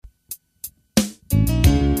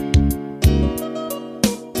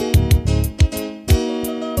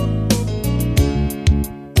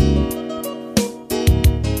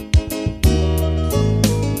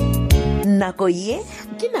nako ye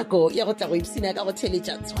ke nako ya go tla go ipsina ka go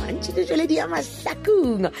theletša tshwantšhe le jweledi ya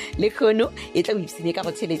mahlakong le kgono e tla go ipsine ka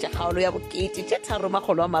go theletša kgaolo ya bokete tše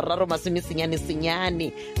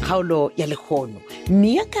 330 kgaolo ya lekgono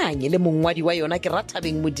meakanye le mongwadi wa yona ke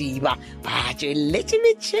Rathabeng Modiba ba tšweletše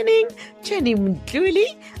metšhineng Jenny Mdluli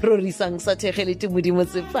rorisang sa Thegelete Modimo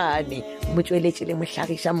Tsefane motšweletše le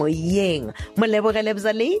mohlagiša moyeng molebogele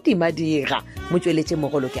bza Lady Madira motšweletše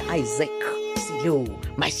mogolo ke Isaac Silo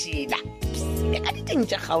Mashila le ka diteng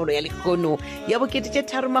tša kgaolo ya lekgono ya bokete tše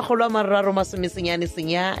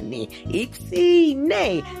 330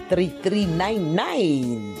 ipsine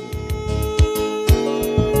 3399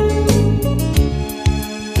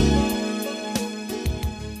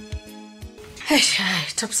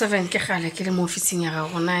 top 7 ke gale ke le mo ofising ya ga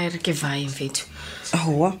gona re ke vae mfethu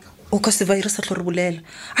aowa o ka se vae re sa tlo re bolela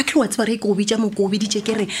a ke wa tseba re go bitša mokobi di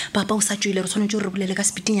tšekere papa o sa tšwile re tshwanetse re bolele ka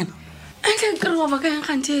sepitinyana antle ke re wa ba ka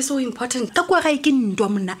nkgantse so important ka kwa ga e ke ntwa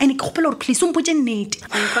monna ene ke gopela gore please o mpotse nnete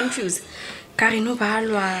I'm confused ka re no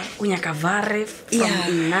balwa o nyaka vare from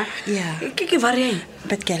nna ke vare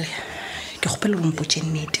but girl ke gopela gore mpotse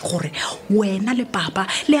nnete gore wena le papa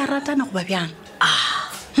le a ratana go ba bjang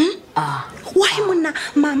why monna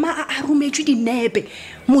mama a rometšwe dinepe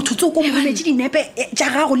motho tse o ko rometše dinepe tša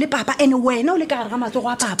gago le papa ene wena o le ka gare ga matsogo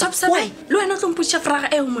a papa le wena o tlo mpotša fraga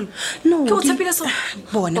eo monna no ke go tshepile so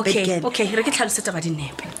bona okay re ke tlhalosetsa ba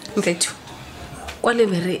dinepe mfethu kwa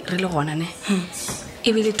lebe re le gona ne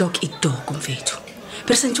ebile dog eat dog mfethu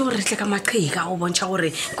pero sentse gore re tle ka maqheka o bontšha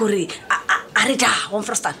gore a re dago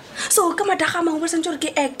mfrostan so ka madagama go sentse gore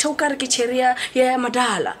ke actor o ka re ke cheria ya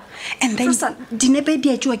madala and then dinepe di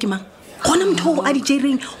a tšewa ke mang gona motho a di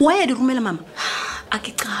tšereng wa ya di romela mama a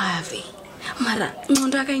ke qave mara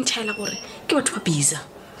ncondo ya ka ntšhaela gore ke batho ba biza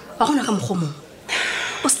ba gona ka mokgomong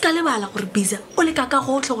o se ka lebala gore biza o le ka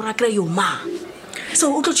gotlhe gore a kry yo ma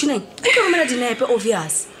so o tlo tšhineng o ke romela dinepe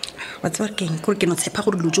obvious wa tseba ke eng gore ke no tshepa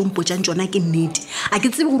gore dilo tšo mpotšang tšona ke nnete a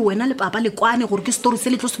ke tsebe gore wena le papa le kwane gore ke story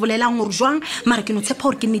se le tlo se bolelang gore jwang mara ke no tshepa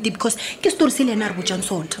gore ke nnete because ke story se le ena a re botšang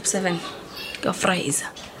sona top 7 ke fraiser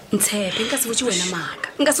ntshepe nka se botse wena maka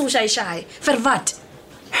nka se go šaešae fervat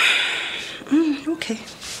okay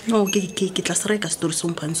no ke tla se reka story se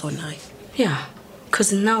mphang sona yeah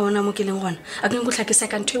because now ona mo ke leng gona a ke go tlhakisa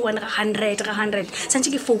ka ntho e 100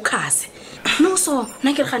 santse ke focus no so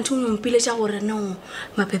na ke re gantse o mpile tša gore no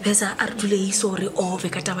mapepesa a re dule isore ove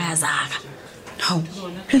ka taba ya Zaka how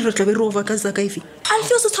re tla be re over ka Zaka ifi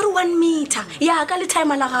alfio so tshware 1 meter ya ka le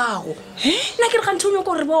time la gago na ke re gantse o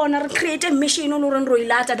nyoko re bona re create a mission o lo reng ro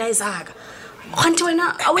ilata da Zaka gantse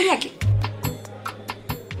wena a wenyake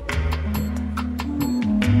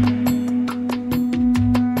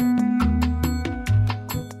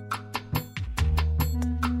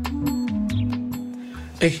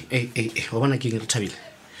wa bona ke re Thabile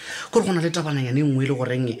gore gona le tabananyane nngwe le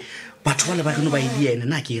goreng batho ba le ba geno ba ene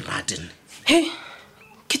na ke raten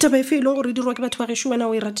ke taba e felo gore dirwa ke batho ba gesho wena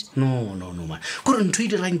o irate no man gore ntho e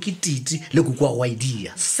dirang ke titi le go kwa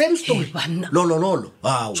idea same story lolo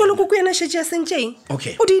wow jolo go kwena shetse ya sentšeng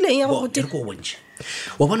okay o di ile ya go te go bontše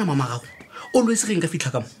wa bona mama gago always ge nka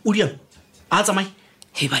fitla ka o diang a tsamai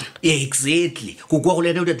bana exactly go kwa go le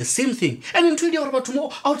ena the same thing and into the gore batho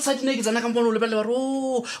mo outside ne ke tsana ka mpono le ba le ba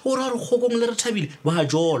ro ra re gogong le re Thabile ba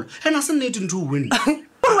jolo and a se nnete ntho wena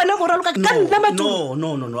gore wena go raloka ka nna matu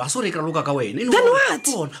no a so re ka loka ka wena then what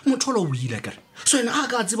motho lo o ile ka re so ena a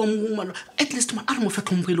ka tseba mo at least man a re mo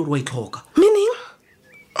fetlhompho ile gore wa itlhoka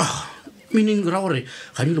meaning ra gore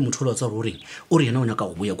ga ni le motho lo tsa gore o re yena o nyaka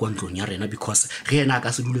go boya kwa ntlong ya rena because ge yena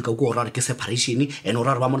ka se dule ka go ra re ke separation and o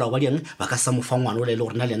ra re ba molao ba diang ba ka sa mo fa ngwana o le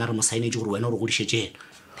gore na le yena re mo signage gore wena o re go dišetse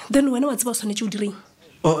then wena wa tseba tshwanetse o direng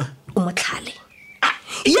o motlhale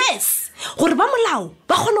yes gore ba molao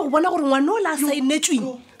ba kgona go bona gore ngwana o la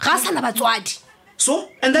signetsweng ga a sana batswadi so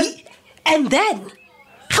and then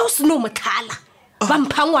ga o se no motlhala ba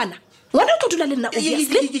mpha ngwana ngwana o tlo dula le nna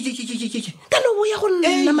obviously then o ya go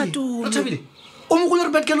nna matolo Thabile o mo go le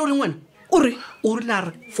re bet ke le wena o re la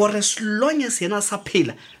re for as long as yena sa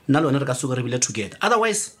phela nna le wena re ka se go re bile together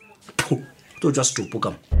otherwise to just to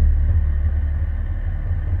book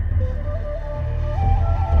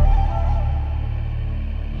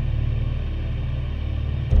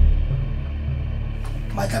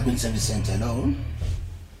My cabin service center, hello?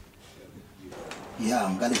 Yeah,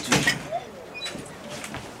 I'm going to.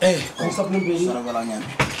 What's up, baby?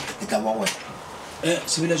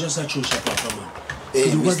 Civil just a choice, Papa.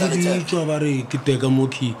 Hey, Mr.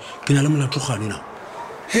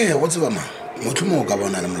 Hey, what's up, man? Motumo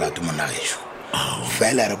Gabana Mulatumanaisho.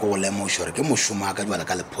 fela re ko go lemoša gore ke mošomo a ka jwala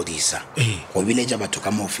ka lephodisa go biletša batho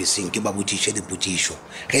ka mo officing ke ba botsiše dipotšišo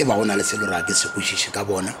ge ba go na le selo ra ke se kwešiše ka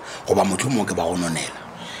bona goba motho mongwe ke ba go nonela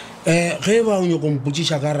ge ba o nyako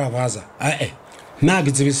mpotšiša ka Rabaza nna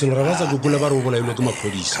ke tsebe selo Rabaza ke kole ba re o bolailwe ke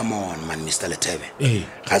maphodisa. come on man Mr. Lethebe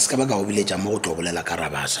ga se ka ba ka go biletša mo go tlo bolela ka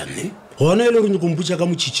Rabaza nne gona e le gore nyako mpotša ka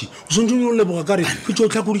motšhitšhi o swantse o leboga kare ke tšo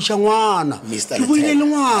tlhakodiša ngwana ke boile le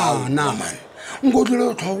ngwana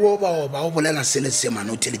nkotlole tlhogo ba o bolela sele se mane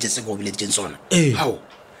o theletše se ko biletšeng sona ao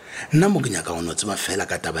nna mo ke nyaka gone o tseba fela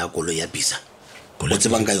ka taba ya koloi ya bisa o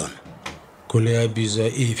tsebang ka yona koloi ya bisa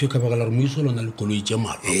efe ka baka la re moiso lona le koloi tše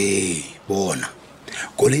malo bona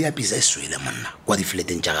koloi ya bisa e swele monna kwa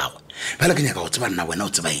difileteng tša gagwe fela ke nyaka go tseba nna wena o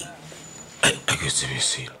tseba eng a ke tsebe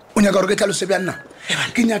selo o nyaka gore ke tlhalose bja nna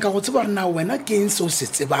ke nyaka go tseba gore na wena ke eng se o se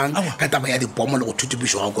tsebang ka taba ya dipomo le go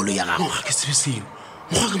thutipišo ga koloi ya gago ga ke tsebe selo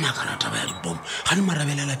moga ke makara taba ya dipomo ga ne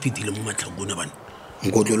marabelela fetile mo matlhakone bane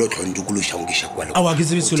nkotlole o tlhontokološa onkiša kwa le a ke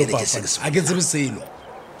tsebe selo papa a ke tsebe selo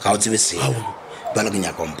ga o tsebe selo bjalo ke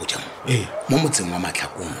nyaka ompotšang mo motseng wa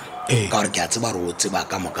matlhakong ka gore ke a tseba gore o tseba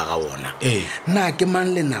ka moka ga ona nna ke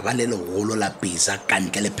mang lenaba le legolo la pisa ka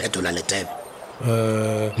ntle le phetola Lethebe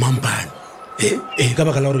Mampane ka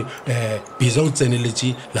baka la gore bisa o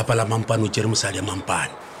tseneletše lapa la Mampane o tšere mosadi ya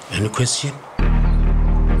Mampane. Any question?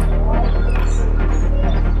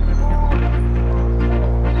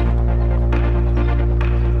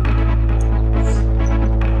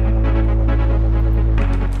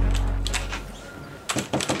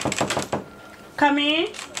 Come in.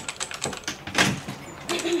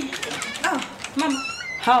 Oh, Mama.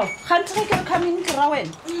 How? Can't I come in, Krawen?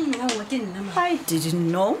 I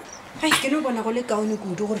didn't know. Ai ke no bona go le kaone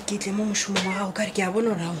kudu gore ke tle mo mošomong wa gago ka re ke a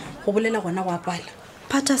bona rao go bolela gona go apala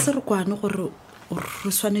Phata se re kwane gore re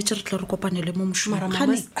swanetse re tle re kopanele mo mošomong.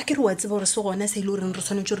 a ke re wa tseba gore se gona se ile gore re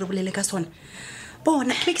swanetse re bolele ka sona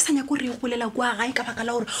bona ke be ke sanya gore re bolela kwa gae ka baka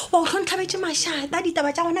la gore wa o tlhonthabetse mašata ditaba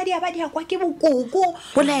tša gona di aba di ya kwa ke bokoko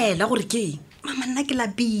Bolela gore ke eng? mama nna ke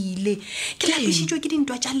lapile ke lapišitšwe ke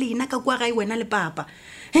dintwa tša lena ka kwa gae wena le papa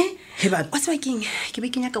wa tseba keng ke be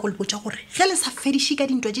ke nyaka go lepotša gore ge le sa fediše ka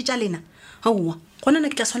dintwa tše tša lena aowa gona na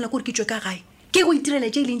ke tla tshwanela kore ke tšwe ka gae ke go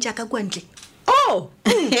itirela tše e leng tša ka kwa ntle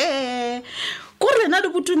ko rena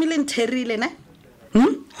le botumileng therile ne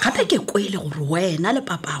gape ke kwele gore wena le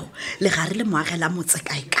papao le gare le moagela motse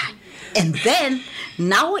kaekae and then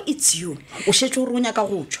now it's you o šetse gore o nyaka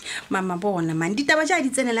go tšwa mama bona man ditaba tša di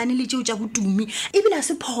tsenelane le tšeo tša botumi ebile a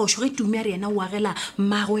se phošo ge tumi ya re yena o agela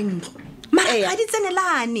mmagwe ntlo mara ga di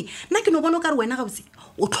tsenelane nna ke no bona o ka re wena gabotse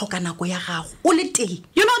o tlhoka nako ya gago o le teng.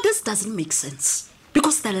 You know, this doesn't make sense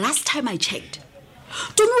because the last time I checked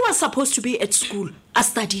Tumi was supposed to be at school a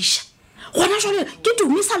studisha gona jole ke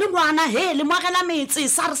Tumi sa le ngwana he le moagela metse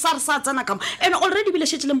sa tsena ka and already bile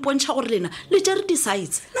šetse le mpontšha gore lena le tšere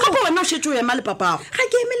decides ka bo wena o šetse o ema le papago ga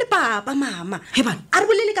ke eme le papa mama a re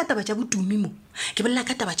bolele ka taba tša botumi mo ke bolela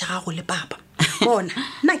ka taba tša gago le papa bona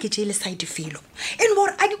nna ke tšeele side felo and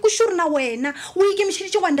bore a ke kuše rena wena o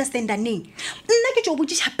ikemišeditše go understanda neng nna ke tšo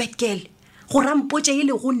botsiša betgirl gore a mpotše e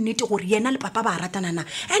le go nnete gore yena le papa ba ratanana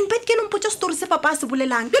and betgirl mpotša story se papa a se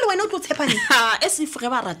bolelang pele wena o tlo tshepane e se ge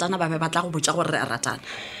ba ratana ba be ba tla go botša gore re a ratana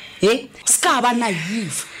se ka ba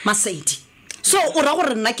naive Masedi so o ra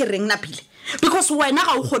gore nna ke reng napile because wena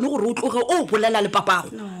ga o kgone gore o tloge o bolela le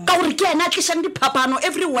papago ka gore ke ena a tlišang diphapano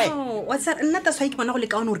everywhere nna taswa ke bona go le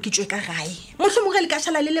kaone gore ke tšwe ka gae mohlomong ge le ka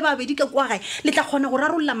šala le le babedi ka kwa gae le tla kgona go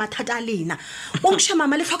rarolola mathata a lena o nkša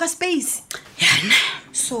mama le tlhoka space yana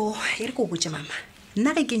so e re ko botse mama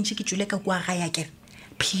nna ge ke ntše ke tšwele ka kwa gae akere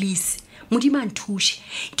please modimo a nthuše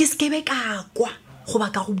ke sekebe ka kwa goba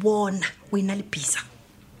ka go bona o ena le pisa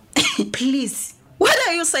please what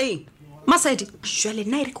are you saying Masedi jwale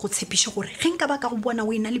nna e re ke go tshepiše gore ge nka ba ka go bona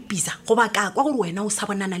o ena le pisa goba ka kwa gore wena o sa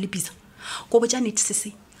bonana le pisa ko botša nnete se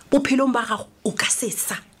se bophelong ba gago o ka se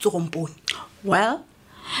sa tsogompone. Well,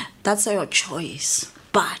 that's your choice,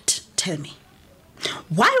 but tell me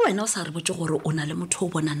why wena o sa re botse gore o na le motho o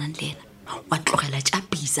bonanang le ena wa tlogela tša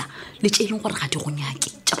pisa le tše leng gore ga di go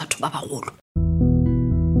nyake tša batho ba bagolo?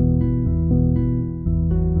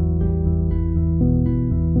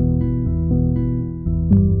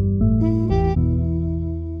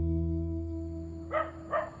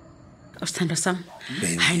 Sithanda sam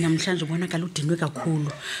hayi namhlanje ubona ka ludinwe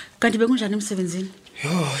kakhulu kanti bekunjani emsebenzini?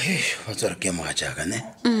 wa tsara ke mo gajaaka ne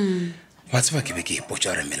wa tseba ke be ke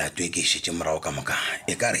ipotša re melato e ke šetse morago ka moka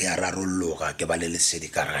e ka re ya rarolloga ke ba le lesedi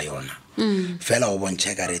ka ga yona fela o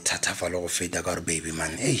bontšha ka re thathafa le go feta ka gore baby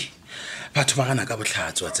man batho ba gana ka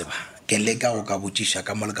botlhatso wa tseba ke leka go ka botšiša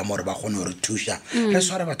ka mole ka more ba kgone gore thuša re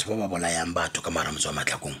sware batho ba ba bolayang batho ka maramotse wa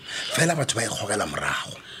matlhakong fela batho ba ikgogela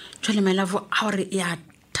morago jale maelafo a gore ya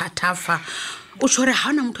thatafa o tshwere ga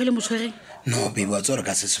ona motho le motshwereng no baby wa tse gore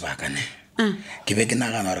ka se sebakane ke be ke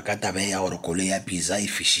nagana gore ka tabe ya gore kolo ya pizza e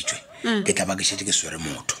fišitšwe ke tla ba ke šetse ke swere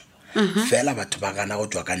motho fela batho ba gana go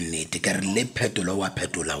tswa ka nnete ke re le phetola wa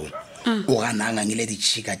phetolao o gana ngangile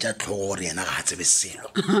ditšhika tša tlhogo gore yena ga a tsebe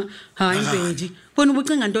selo hayi bedi bona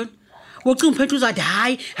ubucinga ntoni ubucinga uphetho uzathi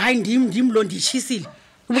hayi ndim lo nditshisile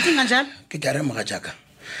ubucinga njalo ke ka re moga jaaka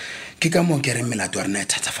ke ka moo ke re melato ya rena e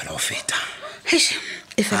thatafala go feta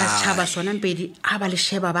e fela setšhaba sona mpedi a ba le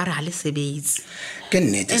sheba ba re ga le sebetse ke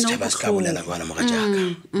nnete setšhaba se ka bolela ka gona moga jaaka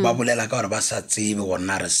ba bolela ka gore ba sa tsebe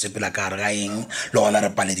gorena re sepela ka gare ga eng le gona re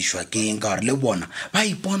paledišwa ke eng ka gore le bona ba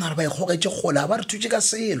ipona gore ba ikgogetse kgola ba re thutse ka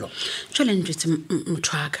selo jale ntsetse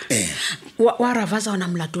motho aka wa ravaza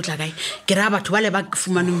ona molato o tla kae ke raya batho ba le ba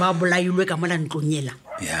fumaneng ba bolailwe ka mola ntlong ela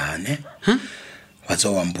yane wa tse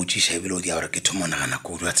wa mpotšiša ebile o dia gore ke thomonagana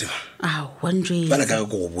kudu wa tseba fela ka ko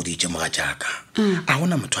go boditše moga jaaka a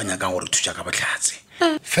gona motho a nyakang gore thuša ka botlhatse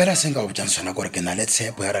fela se nka go botšang sona kore ke na le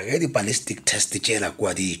tshepo ya re ge di-ballistic test tšela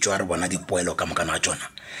kua di tšwa re bona dipoelo ka mokano wa tsona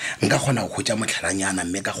nka kgona go khwetša motlhalanyana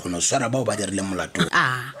mme ka kgona go swara bao ba dirile molatong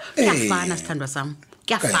ke a fana sethandwa sam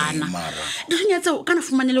ke a fana dinya tseo kana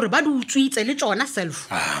fumanele gore ba di utswitse le tsona self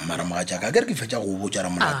mara moga jaaka ke re ke fetša go botša re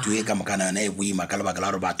molato e ka mokana yona e boima ka lebaka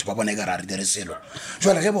la gore batho ba bone ka re a re dire selo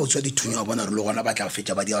jwale ge ba utswa dithunya wa bona gore le gona ba tla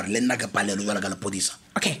fetša ba dia gore le nna ke palelo jwale ka lepodisa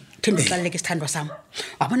okay thendo tlalele ke sethandwa sam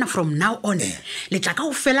wa bona from now on le tla ka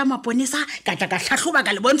go fela maponisa ka tla ka tlhatlhoba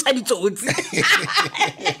ka le bontsha ditsotsi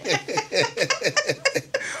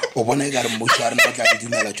o bona e ka re mmušo a rena ba tla di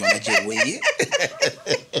dumela tsona tšewe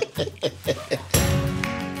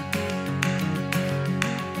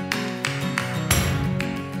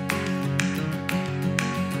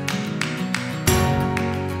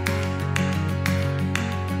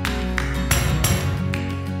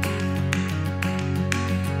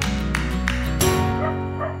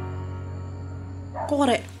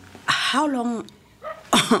how long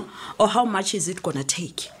or how much is it gonna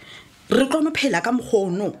take re tlono phela ka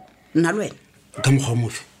mokgono nna le wena ka mokgwa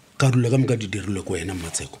mofe ka dula ka moka di dirilwe ko wena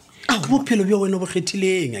Mmatseko ke bophelo bja wena bo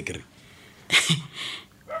kgethileng a kere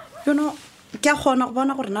you know ke a kgona go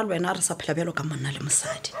bona gore nna le wena re sa phela bjalo ka monna le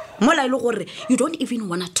mosadi mola ile gore you don't even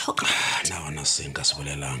want to talk about na ona seng ka se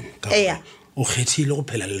bolelang o kgethile go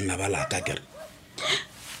phela le nna ba la ka kere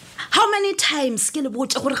how many times ke le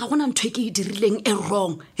botse gore ga gona ntwe ke e dirileng e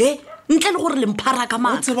wrong ntle le gore le mphara ka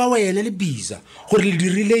maka o tseba wena le biza gore le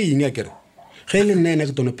dirile eng a kere ge le nna ena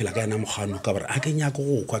ke tono phela ka ena mogano ka gore a ke nyake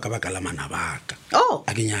go kwa ka baka la mana baka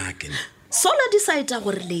a ke nyake so la decide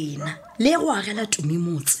gore lena le go agela tumi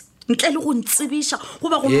motse ntle le go ntsebiša go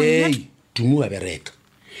ba go tumi wa bereka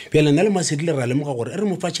pele nna le Masedi le ra lemoga gore re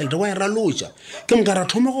mo fa tšhelete wa e raloša ke nka ra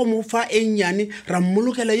thoma go mo fa e nnyane ra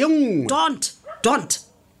mmolokela ye nngwe don't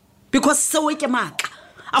because sewe ke maaka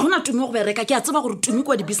a gona tumi go bereka ke a tseba gore tumi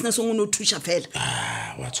kwa di-business o ngwe o thuša fela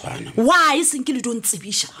wa tshwana why senke le do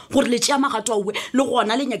ntsebiša gore le tšea magato aue le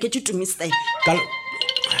gona le nyaketse tumi style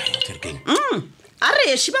a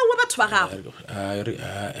re šiba ue batho ba gago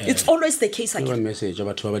it's always the case message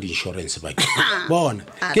batho ba di-insurance bake bona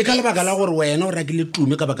ke ka lebaka la gore wena o rakile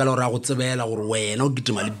tumi ka baka la gore a go tsebela gore wena o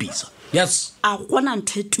kitima le bisa yes a gona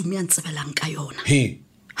ntho e tumi a ntsebelang ka yona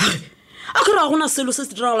a ke ra gona selo se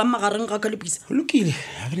se diragalang magareng ga ka le bisa lokile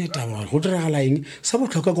a ke ne taba go diragala eng sa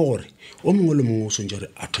botlhokwa ke gore o mongwe le mongwe o swantse gore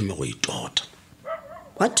a thome go itota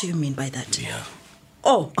what do you mean by that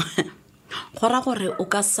gora gore o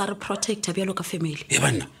ka sa re protecta bjalo ka family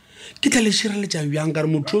banna ke tla le šireletša bjang ka re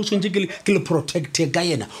motho o swantse ke le protecte ka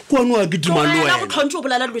yena ko ane wa ketima le wena go tlhontse o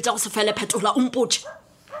bolela dilo tša go se fele phetola o mpotše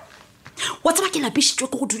wa tseba ke lapišitšwe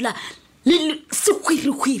ke go dula le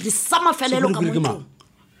sekgwirikgwiri sa mafelelo ka montong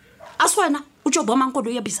a se wena o tšo bomang kodo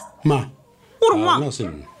ya bisa ma o re ngwa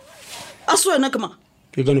a se wena ke ma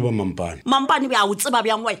ke kane ba mampane bja o tseba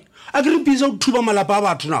bjang wena a ke re bisa o thuba malapa a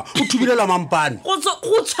batho na o thubilela mampane go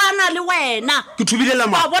tshwana le wena ke thubilela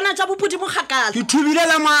mang ba bona tša bopodi mogakala ke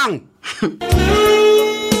thubilela mang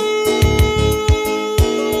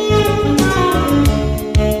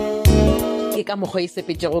ke ka mokgwa e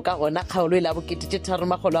sepetšego ka gona kgaolo e la bokete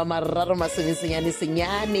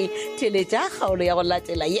 3,3 theletša kgaolo ya go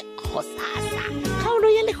latela ye kgosasa kgaolo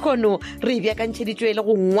ya lekgono re e bjakantšheditšwe le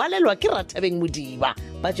go ngwalelwa ke Rathabeng Modiba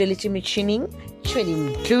ba tšweletše metšhining Tšhweni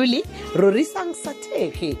Mtluli Rorisang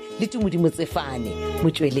Sathege le Tumodi Motsefane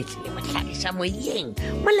motšweletši le mohlagiša moyeng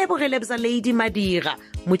molebogele bza Lady Madira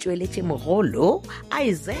motšweletši mogolo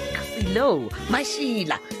Isaac Silo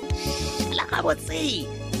Mashila la gabotse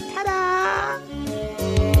tada